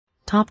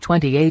Top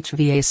 20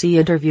 HVAC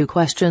Interview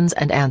Questions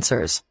and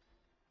Answers.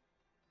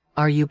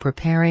 Are you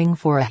preparing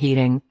for a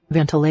heating,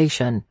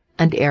 ventilation,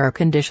 and air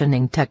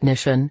conditioning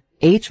technician,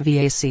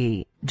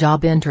 HVAC,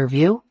 job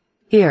interview?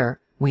 Here,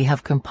 we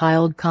have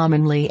compiled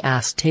commonly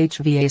asked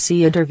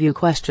HVAC interview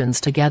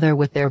questions together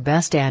with their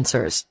best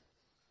answers.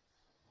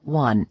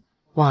 1.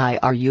 Why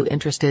are you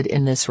interested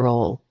in this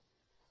role?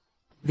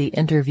 The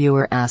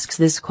interviewer asks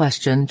this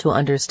question to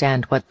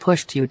understand what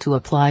pushed you to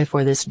apply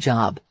for this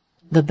job.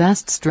 The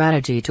best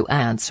strategy to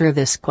answer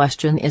this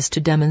question is to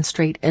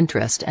demonstrate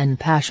interest and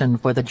passion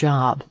for the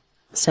job.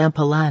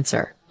 Sample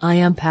answer: I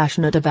am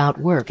passionate about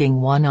working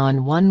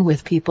one-on-one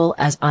with people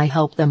as I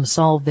help them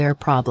solve their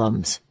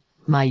problems.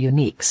 My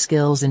unique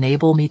skills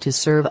enable me to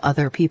serve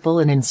other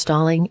people in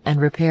installing and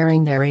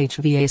repairing their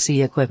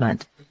HVAC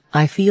equipment.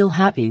 I feel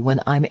happy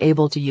when I'm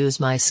able to use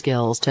my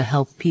skills to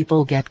help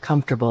people get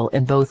comfortable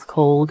in both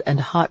cold and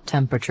hot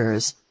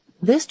temperatures.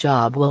 This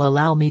job will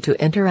allow me to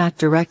interact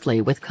directly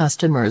with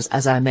customers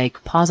as I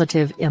make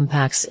positive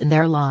impacts in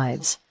their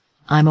lives.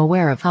 I'm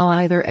aware of how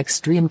either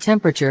extreme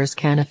temperatures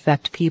can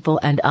affect people,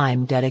 and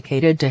I'm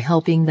dedicated to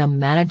helping them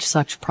manage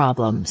such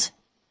problems.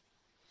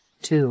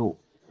 2.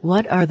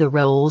 What are the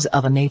roles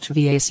of an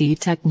HVAC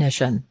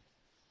technician?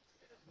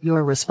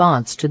 Your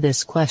response to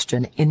this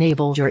question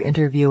enables your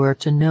interviewer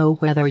to know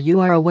whether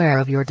you are aware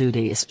of your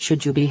duties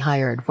should you be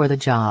hired for the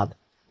job.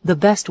 The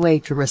best way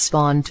to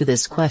respond to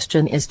this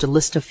question is to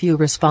list a few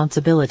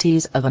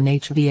responsibilities of an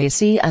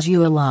HVAC as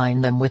you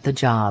align them with the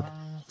job.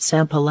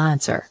 Sample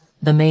answer: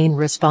 the main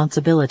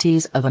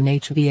responsibilities of an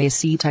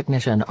HVAC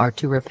technician are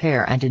to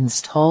repair and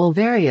install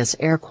various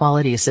air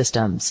quality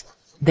systems.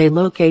 They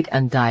locate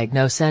and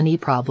diagnose any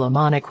problem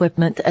on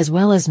equipment as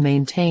well as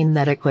maintain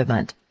that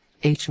equipment.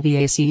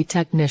 HVAC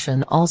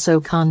technician also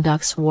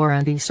conducts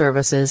warranty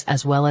services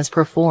as well as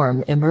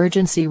perform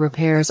emergency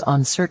repairs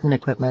on certain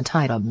equipment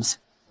items.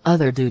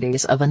 Other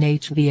duties of an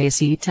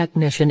HVAC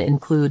technician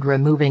include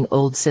removing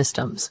old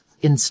systems,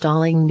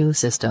 installing new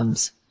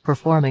systems,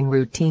 performing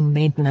routine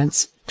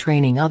maintenance,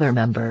 training other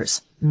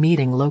members,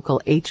 meeting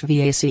local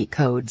HVAC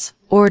codes,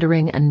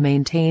 ordering and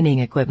maintaining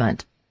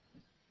equipment.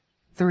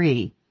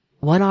 3.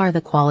 What are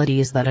the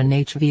qualities that an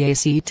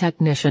HVAC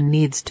technician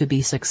needs to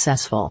be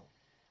successful?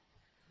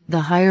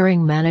 The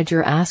hiring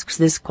manager asks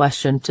this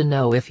question to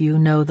know if you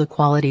know the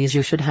qualities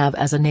you should have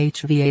as an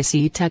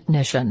HVAC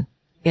technician.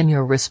 In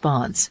your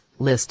response,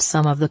 list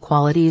some of the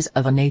qualities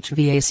of an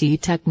HVAC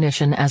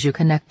technician as you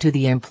connect to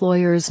the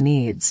employer's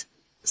needs.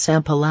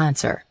 Sample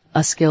answer: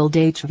 a skilled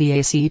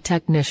HVAC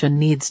technician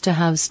needs to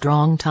have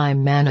strong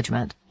time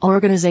management,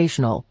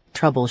 organizational,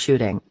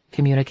 troubleshooting,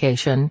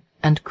 communication,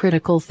 and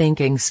critical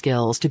thinking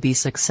skills to be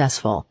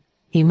successful.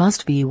 He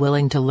must be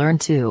willing to learn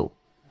too.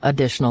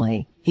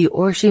 Additionally, he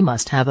or she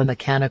must have a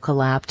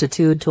mechanical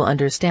aptitude to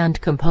understand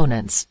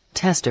components,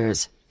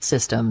 testers,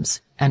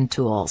 systems, and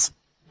tools.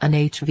 An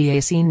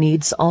HVAC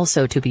needs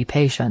also to be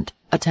patient,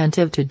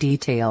 attentive to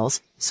details,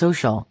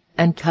 social,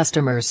 and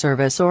customer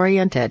service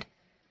oriented.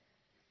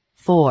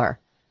 4.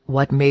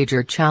 What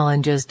major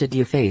challenges did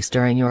you face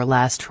during your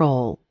last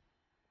role?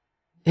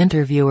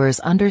 Interviewers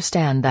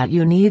understand that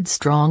you need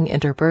strong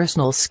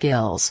interpersonal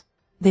skills.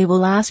 They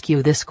will ask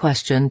you this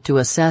question to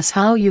assess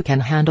how you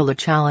can handle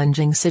a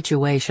challenging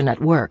situation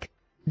at work.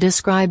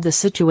 Describe the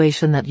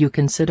situation that you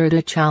considered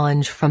a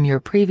challenge from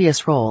your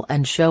previous role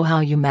and show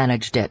how you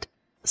managed it.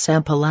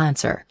 Sample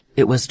answer: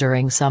 it was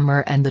during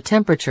summer and the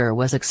temperature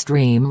was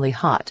extremely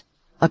hot.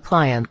 A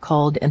client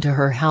called into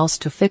her house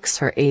to fix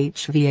her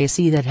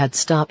HVAC that had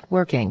stopped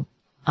working.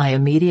 I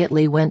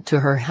immediately went to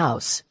her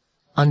house.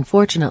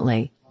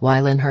 Unfortunately,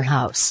 while in her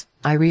house,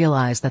 I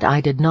realized that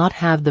I did not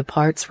have the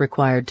parts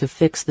required to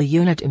fix the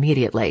unit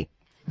immediately.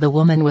 The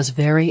woman was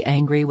very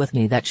angry with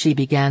me that she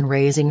began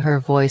raising her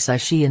voice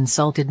as she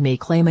insulted me,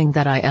 claiming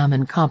that I am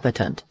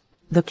incompetent.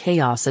 The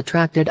chaos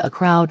attracted a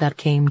crowd that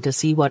came to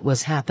see what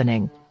was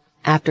happening.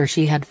 After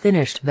she had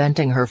finished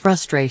venting her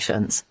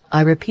frustrations, I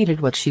repeated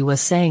what she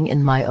was saying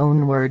in my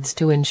own words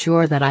to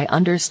ensure that I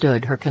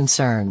understood her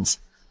concerns.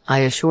 I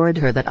assured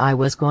her that I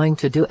was going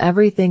to do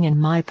everything in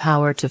my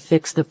power to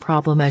fix the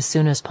problem as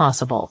soon as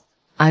possible.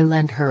 I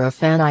lent her a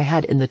fan I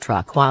had in the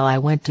truck while I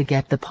went to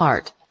get the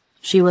part.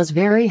 She was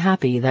very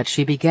happy that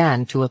she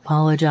began to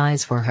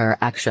apologize for her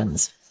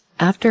actions.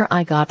 After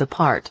I got the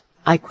part,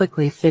 I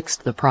quickly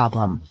fixed the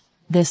problem.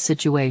 This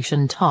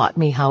situation taught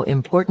me how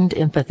important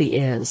empathy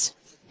is.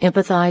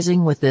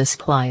 Empathizing with this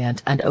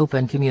client and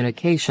open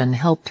communication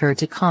helped her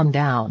to calm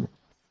down.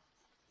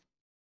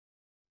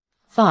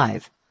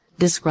 5.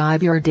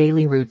 Describe your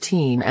daily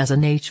routine as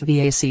an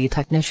HVAC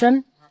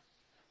technician.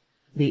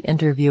 The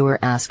interviewer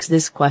asks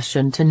this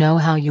question to know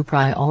how you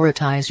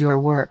prioritize your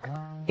work.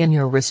 In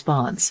your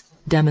response,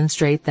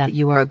 demonstrate that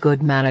you are a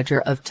good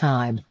manager of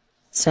time.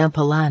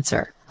 Sample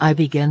answer: I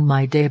begin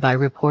my day by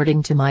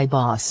reporting to my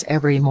boss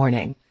every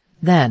morning.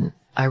 Then,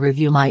 I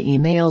review my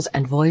emails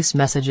and voice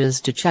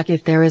messages to check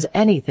if there is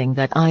anything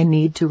that I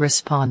need to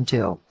respond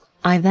to.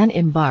 I then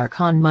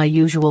embark on my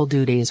usual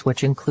duties,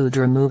 which include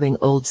removing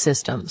old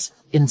systems,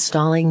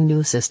 installing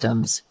new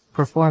systems,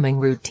 performing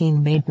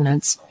routine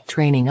maintenance,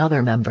 training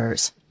other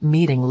members,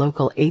 meeting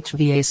local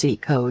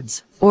HVAC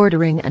codes,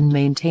 ordering and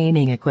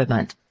maintaining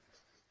equipment.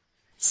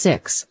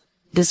 6.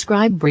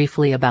 Describe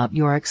briefly about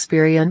your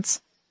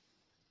experience.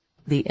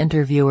 The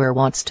interviewer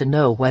wants to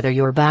know whether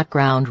your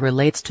background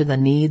relates to the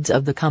needs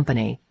of the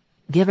company.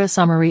 Give a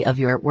summary of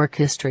your work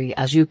history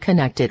as you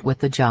connect it with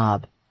the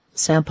job.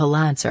 Sample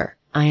answer: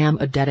 I am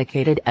a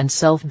dedicated and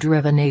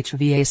self-driven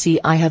HVAC.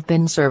 I have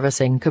been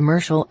servicing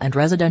commercial and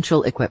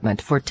residential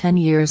equipment for 10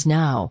 years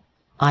now.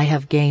 I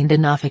have gained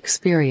enough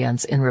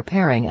experience in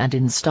repairing and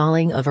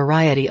installing a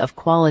variety of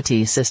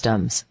quality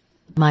systems.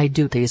 My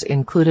duties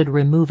included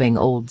removing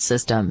old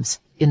systems,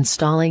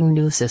 installing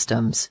new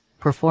systems,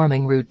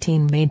 performing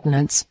routine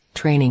maintenance,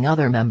 training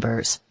other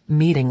members,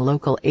 meeting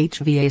local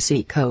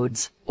HVAC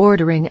codes,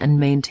 ordering and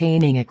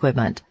maintaining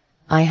equipment.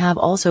 I have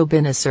also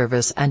been a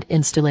service and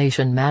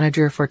installation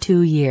manager for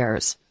 2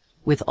 years.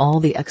 With all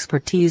the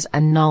expertise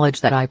and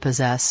knowledge that I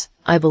possess,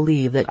 I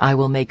believe that I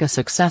will make a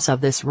success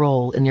of this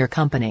role in your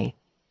company.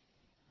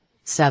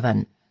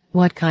 7.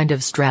 What kind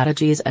of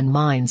strategies and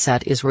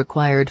mindset is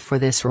required for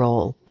this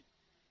role?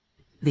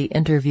 The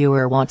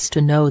interviewer wants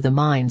to know the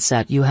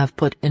mindset you have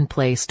put in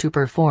place to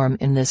perform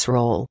in this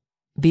role.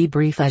 Be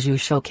brief as you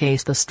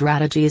showcase the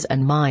strategies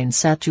and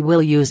mindset you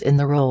will use in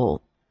the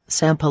role.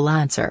 Sample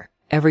answer: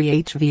 every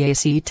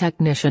HVAC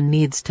technician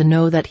needs to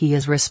know that he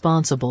is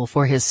responsible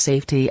for his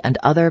safety and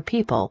other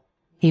people.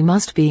 He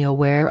must be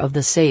aware of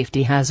the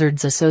safety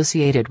hazards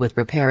associated with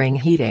repairing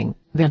heating,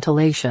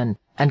 ventilation,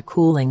 and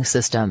cooling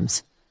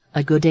systems.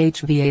 A good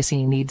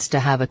HVAC needs to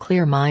have a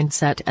clear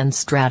mindset and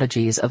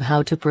strategies of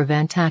how to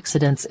prevent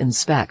accidents,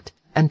 inspect,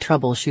 and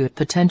troubleshoot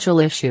potential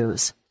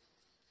issues.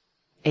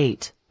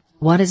 8.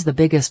 What is the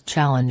biggest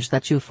challenge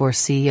that you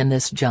foresee in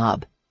this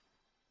job?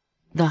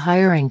 The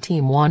hiring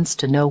team wants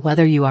to know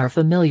whether you are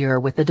familiar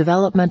with the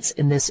developments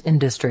in this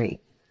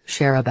industry.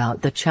 Share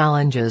about the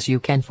challenges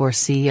you can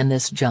foresee in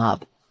this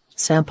job.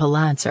 Sample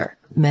answer: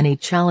 many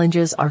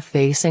challenges are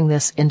facing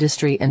this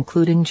industry,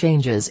 including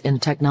changes in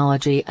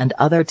technology and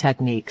other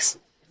techniques.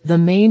 The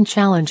main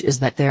challenge is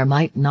that there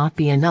might not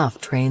be enough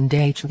trained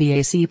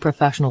HVAC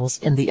professionals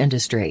in the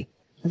industry.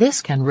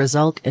 This can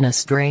result in a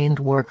strained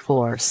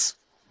workforce.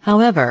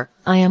 However,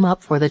 I am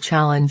up for the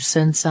challenge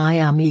since I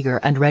am eager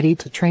and ready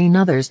to train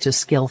others to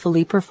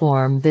skillfully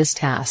perform this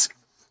task.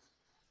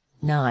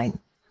 9.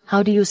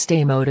 How do you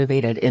stay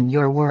motivated in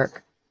your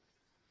work?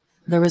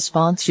 The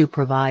response you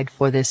provide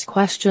for this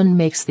question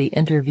makes the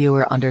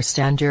interviewer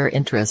understand your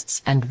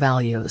interests and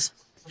values.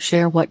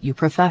 Share what you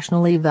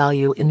professionally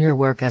value in your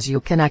work as you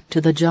connect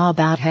to the job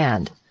at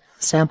hand.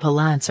 Sample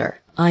answer: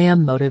 I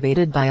am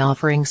motivated by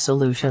offering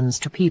solutions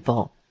to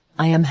people.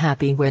 I am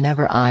happy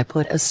whenever I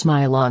put a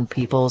smile on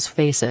people's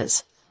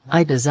faces.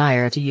 I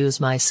desire to use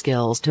my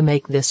skills to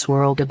make this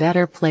world a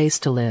better place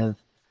to live.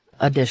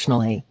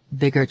 Additionally,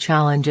 bigger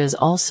challenges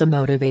also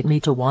motivate me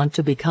to want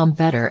to become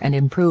better and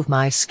improve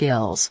my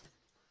skills.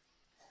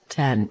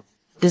 10.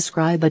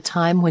 Describe a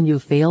time when you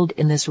failed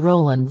in this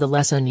role and the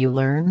lesson you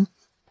learned.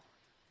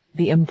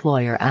 The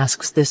employer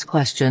asks this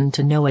question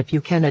to know if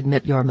you can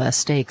admit your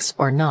mistakes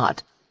or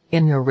not.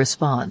 In your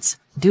response,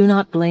 do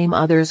not blame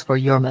others for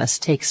your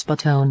mistakes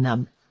but own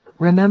them.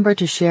 Remember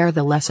to share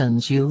the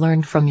lessons you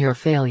learned from your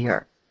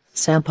failure.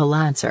 Sample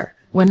answer: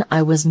 when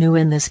I was new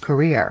in this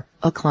career,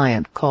 a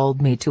client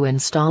called me to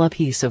install a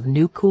piece of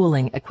new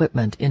cooling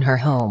equipment in her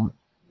home.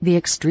 The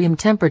extreme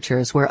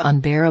temperatures were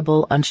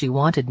unbearable and she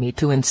wanted me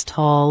to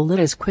install it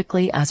as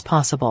quickly as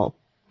possible.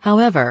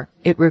 However,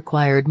 it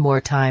required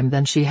more time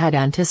than she had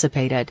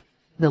anticipated.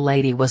 The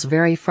lady was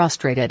very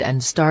frustrated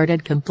and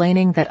started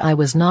complaining that I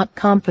was not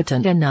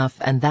competent enough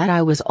and that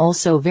I was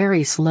also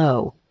very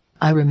slow.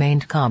 I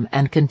remained calm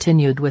and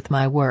continued with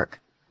my work.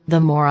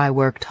 The more I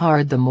worked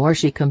hard, the more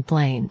she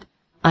complained.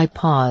 I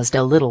paused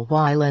a little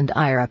while and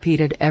I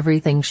repeated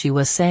everything she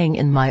was saying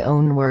in my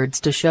own words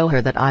to show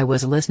her that I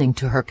was listening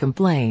to her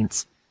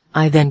complaints.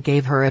 I then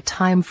gave her a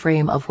time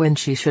frame of when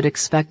she should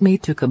expect me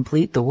to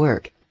complete the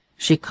work.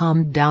 She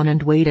calmed down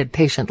and waited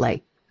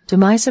patiently. To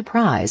my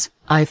surprise,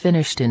 I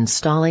finished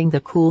installing the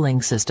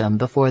cooling system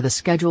before the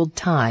scheduled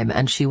time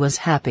and she was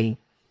happy.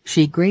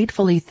 She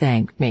gratefully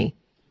thanked me.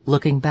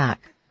 Looking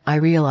back, I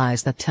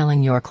realized that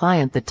telling your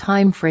client the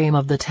time frame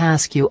of the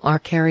task you are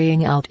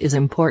carrying out is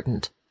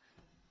important.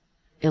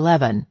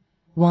 11.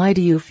 Why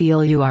do you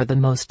feel you are the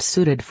most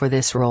suited for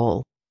this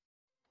role?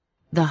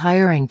 The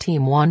hiring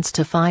team wants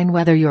to find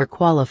whether your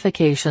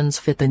qualifications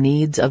fit the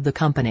needs of the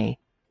company.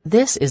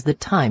 This is the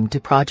time to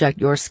project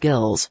your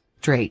skills,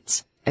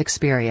 traits,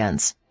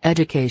 experience,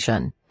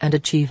 education, and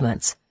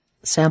achievements.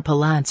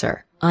 Sample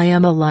answer: I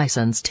am a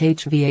licensed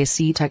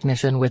HVAC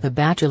technician with a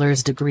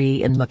bachelor's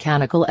degree in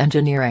mechanical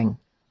engineering.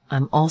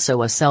 I'm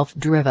also a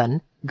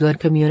self-driven, good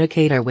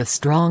communicator with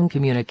strong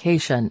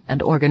communication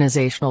and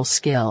organizational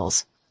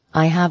skills.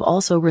 I have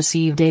also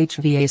received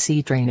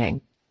HVAC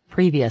training.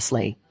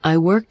 Previously, I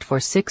worked for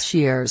 6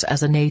 years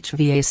as an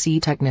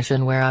HVAC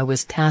technician where I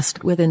was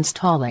tasked with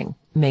installing,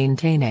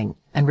 maintaining,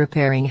 and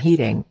repairing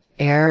heating,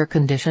 air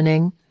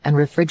conditioning, and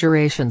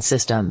refrigeration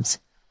systems.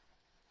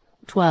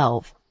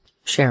 12.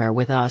 Share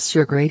with us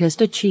your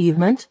greatest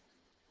achievement.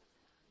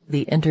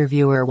 The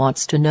interviewer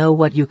wants to know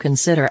what you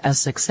consider as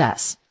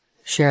success.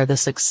 Share the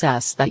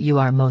success that you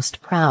are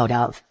most proud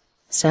of.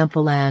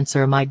 Sample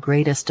answer: my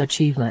greatest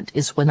achievement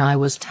is when I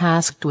was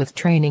tasked with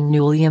training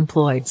newly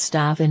employed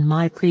staff in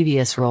my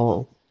previous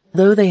role.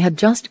 Though they had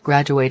just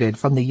graduated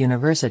from the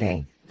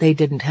university, they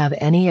didn't have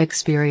any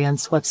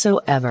experience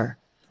whatsoever.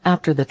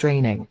 After the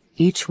training,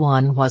 each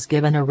one was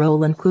given a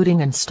role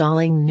including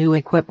installing new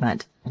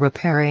equipment,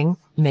 repairing,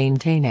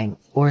 maintaining,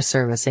 or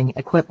servicing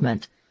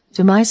equipment.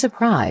 To my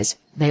surprise,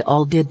 they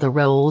all did the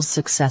roles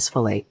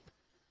successfully.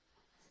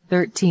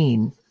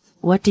 13.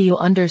 What do you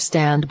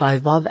understand by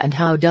VAV and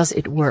how does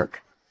it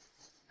work?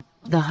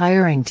 The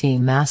hiring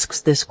team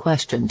asks this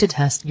question to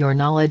test your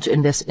knowledge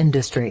in this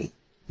industry.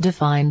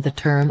 Define the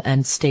term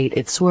and state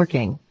its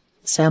working.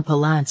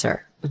 Sample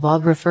answer: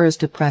 VAV refers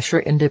to pressure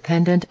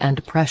independent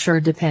and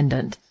pressure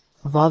dependent.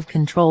 VAV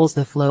controls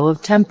the flow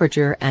of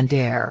temperature and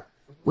air.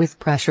 With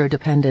pressure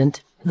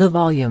dependent, the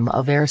volume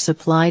of air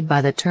supplied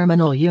by the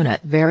terminal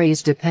unit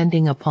varies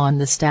depending upon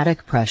the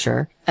static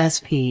pressure,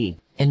 SP,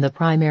 in the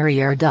primary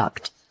air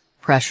duct.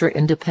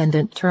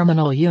 Pressure-independent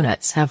terminal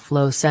units have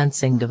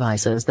flow-sensing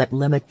devices that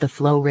limit the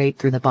flow rate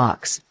through the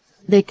box.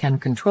 They can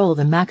control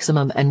the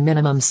maximum and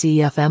minimum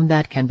CFM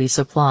that can be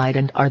supplied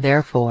and are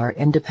therefore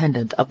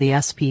independent of the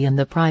SP in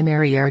the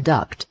primary air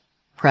duct.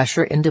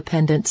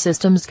 Pressure-independent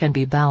systems can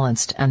be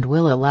balanced and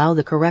will allow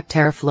the correct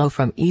airflow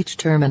from each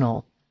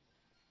terminal.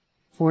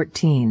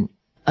 14.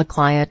 A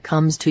client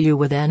comes to you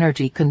with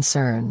energy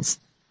concerns.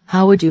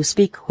 How would you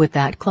speak with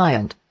that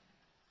client?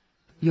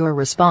 Your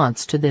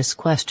response to this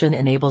question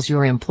enables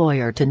your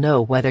employer to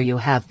know whether you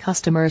have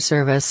customer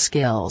service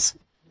skills.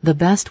 The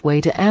best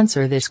way to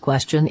answer this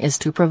question is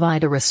to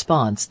provide a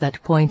response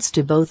that points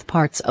to both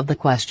parts of the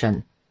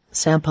question.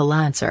 Sample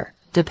answer: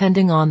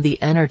 depending on the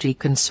energy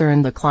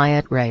concern the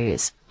client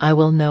raise, I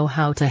will know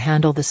how to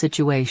handle the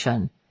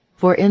situation.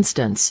 For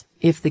instance,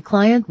 if the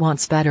client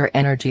wants better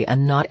energy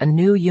and not a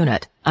new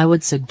unit, I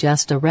would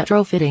suggest a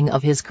retrofitting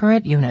of his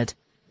current unit.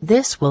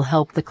 This will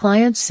help the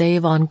client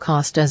save on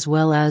cost as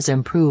well as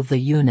improve the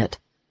unit.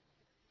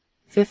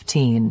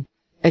 15.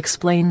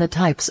 Explain the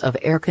types of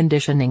air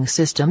conditioning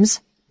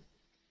systems.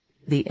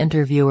 The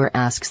interviewer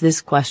asks this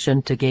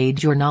question to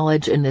gauge your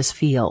knowledge in this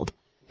field.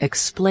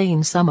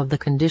 Explain some of the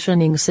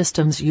conditioning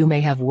systems you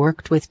may have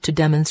worked with to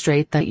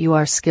demonstrate that you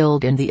are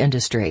skilled in the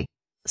industry.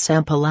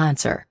 Sample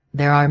answer: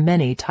 there are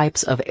many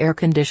types of air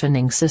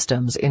conditioning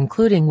systems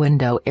including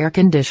window air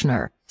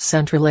conditioner,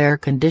 central air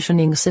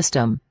conditioning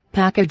system,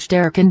 packaged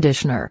air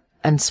conditioner,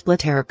 and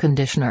split air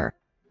conditioner.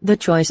 The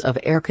choice of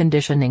air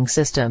conditioning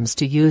systems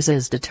to use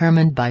is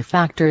determined by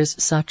factors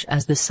such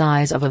as the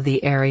size of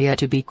the area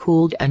to be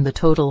cooled and the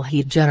total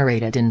heat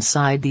generated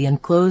inside the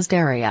enclosed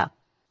area.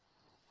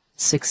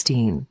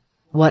 16.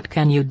 What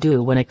can you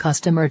do when a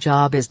customer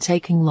job is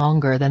taking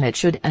longer than it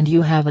should and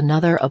you have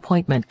another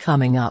appointment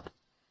coming up?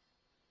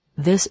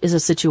 This is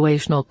a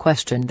situational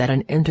question that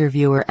an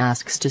interviewer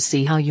asks to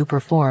see how you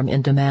perform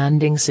in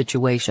demanding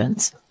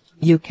situations.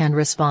 You can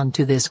respond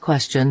to this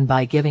question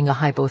by giving a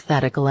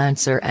hypothetical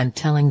answer and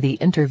telling the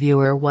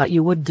interviewer what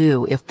you would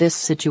do if this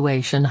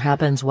situation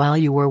happens while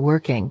you were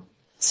working.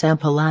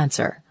 Sample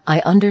answer: I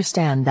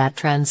understand that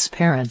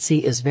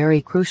transparency is very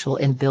crucial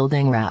in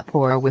building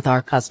rapport with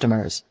our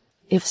customers.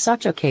 If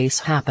such a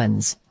case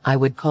happens, I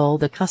would call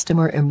the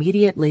customer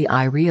immediately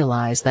I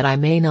realize that I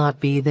may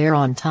not be there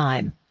on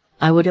time.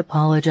 I would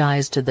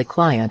apologize to the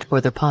client for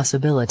the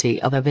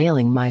possibility of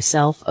availing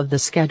myself of the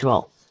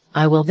schedule.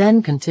 I will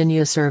then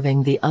continue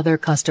serving the other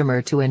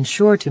customer to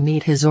ensure to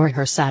meet his or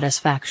her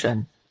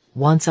satisfaction.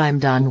 Once I'm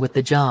done with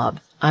the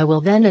job, I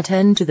will then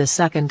attend to the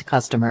second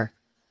customer.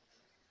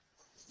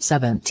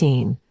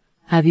 17.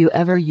 Have you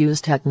ever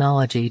used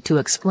technology to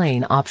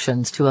explain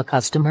options to a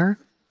customer?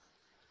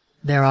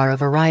 There are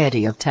a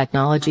variety of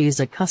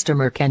technologies a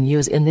customer can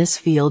use in this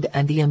field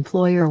and the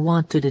employer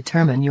want to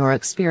determine your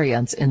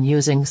experience in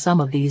using some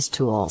of these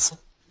tools.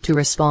 To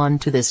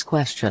respond to this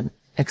question,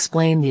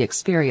 explain the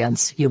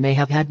experience you may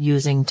have had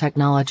using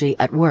technology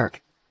at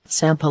work.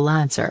 Sample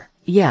answer: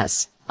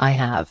 yes, I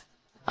have.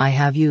 I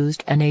have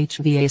used an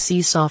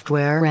HVAC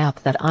software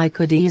app that I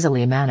could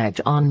easily manage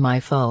on my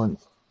phone.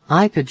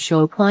 I could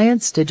show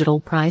clients digital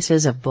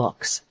prices of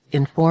books,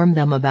 inform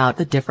them about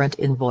the different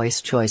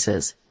invoice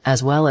choices,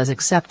 as well as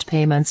accept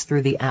payments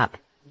through the app.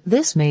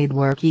 This made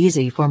work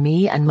easy for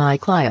me and my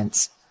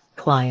clients.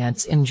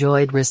 Clients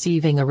enjoyed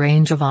receiving a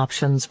range of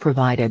options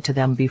provided to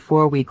them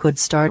before we could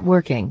start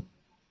working.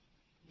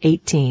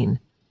 18.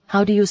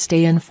 How do you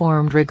stay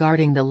informed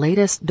regarding the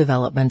latest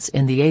developments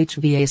in the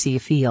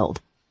HVAC field?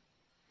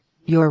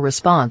 Your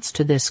response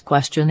to this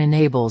question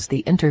enables the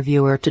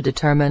interviewer to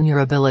determine your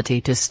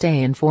ability to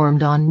stay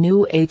informed on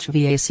new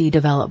HVAC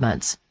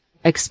developments.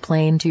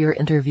 Explain to your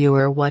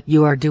interviewer what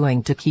you are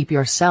doing to keep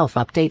yourself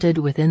updated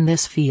within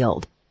this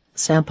field.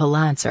 Sample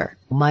answer: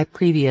 my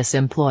previous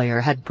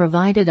employer had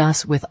provided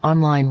us with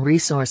online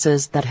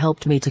resources that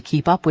helped me to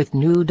keep up with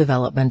new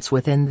developments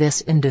within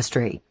this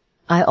industry.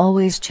 I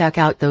always check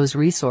out those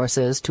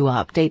resources to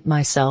update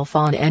myself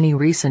on any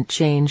recent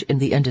change in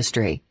the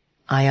industry.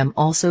 I am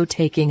also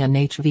taking an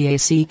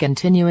HVAC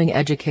continuing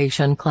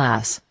education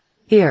class.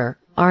 Here,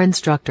 our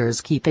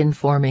instructors keep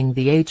informing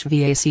the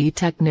HVAC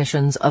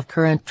technicians of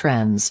current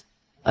trends.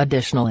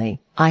 Additionally,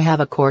 I have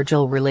a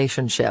cordial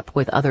relationship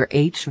with other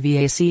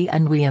HVAC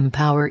and we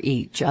empower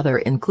each other,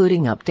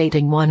 including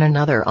updating one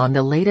another on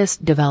the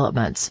latest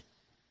developments.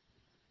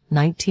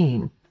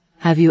 19.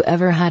 Have you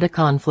ever had a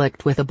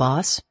conflict with a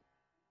boss?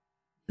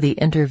 The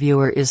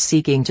interviewer is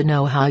seeking to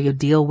know how you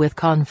deal with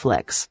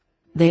conflicts.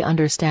 They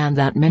understand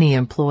that many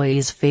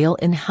employees fail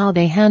in how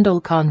they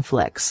handle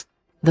conflicts.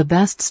 The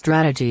best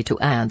strategy to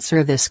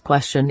answer this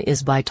question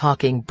is by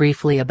talking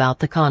briefly about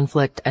the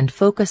conflict and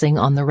focusing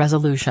on the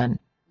resolution.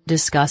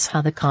 Discuss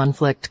how the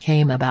conflict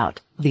came about,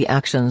 the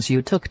actions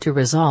you took to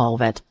resolve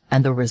it,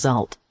 and the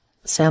result.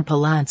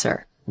 Sample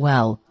answer: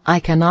 well, I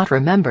cannot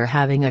remember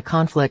having a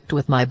conflict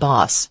with my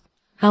boss.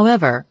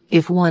 However,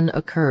 if one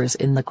occurs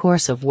in the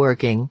course of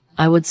working,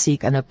 I would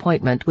seek an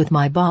appointment with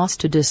my boss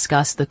to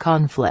discuss the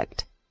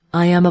conflict.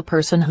 I am a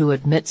person who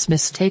admits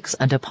mistakes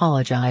and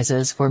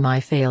apologizes for my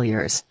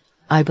failures.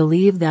 I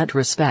believe that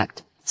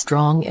respect,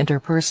 strong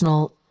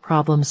interpersonal,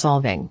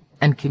 problem-solving,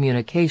 and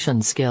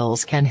communication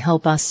skills can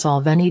help us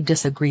solve any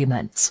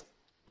disagreements.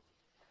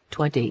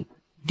 20.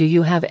 Do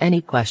you have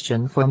any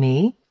question for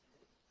me?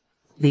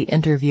 The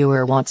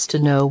interviewer wants to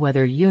know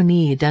whether you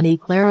need any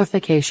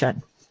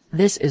clarification.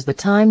 This is the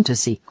time to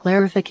seek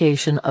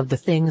clarification of the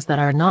things that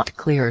are not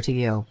clear to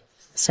you.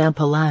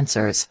 Sample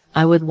answers: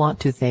 I would want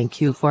to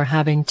thank you for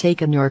having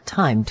taken your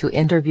time to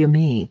interview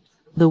me.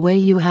 The way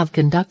you have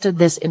conducted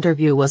this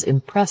interview was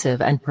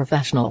impressive and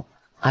professional.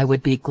 I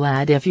would be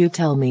glad if you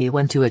tell me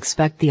when to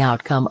expect the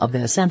outcome of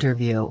this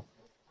interview.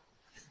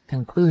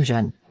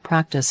 Conclusion: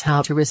 practice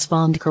how to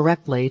respond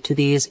correctly to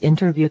these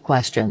interview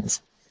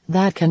questions.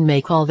 That can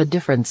make all the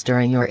difference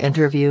during your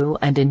interview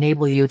and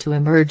enable you to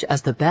emerge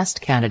as the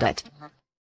best candidate.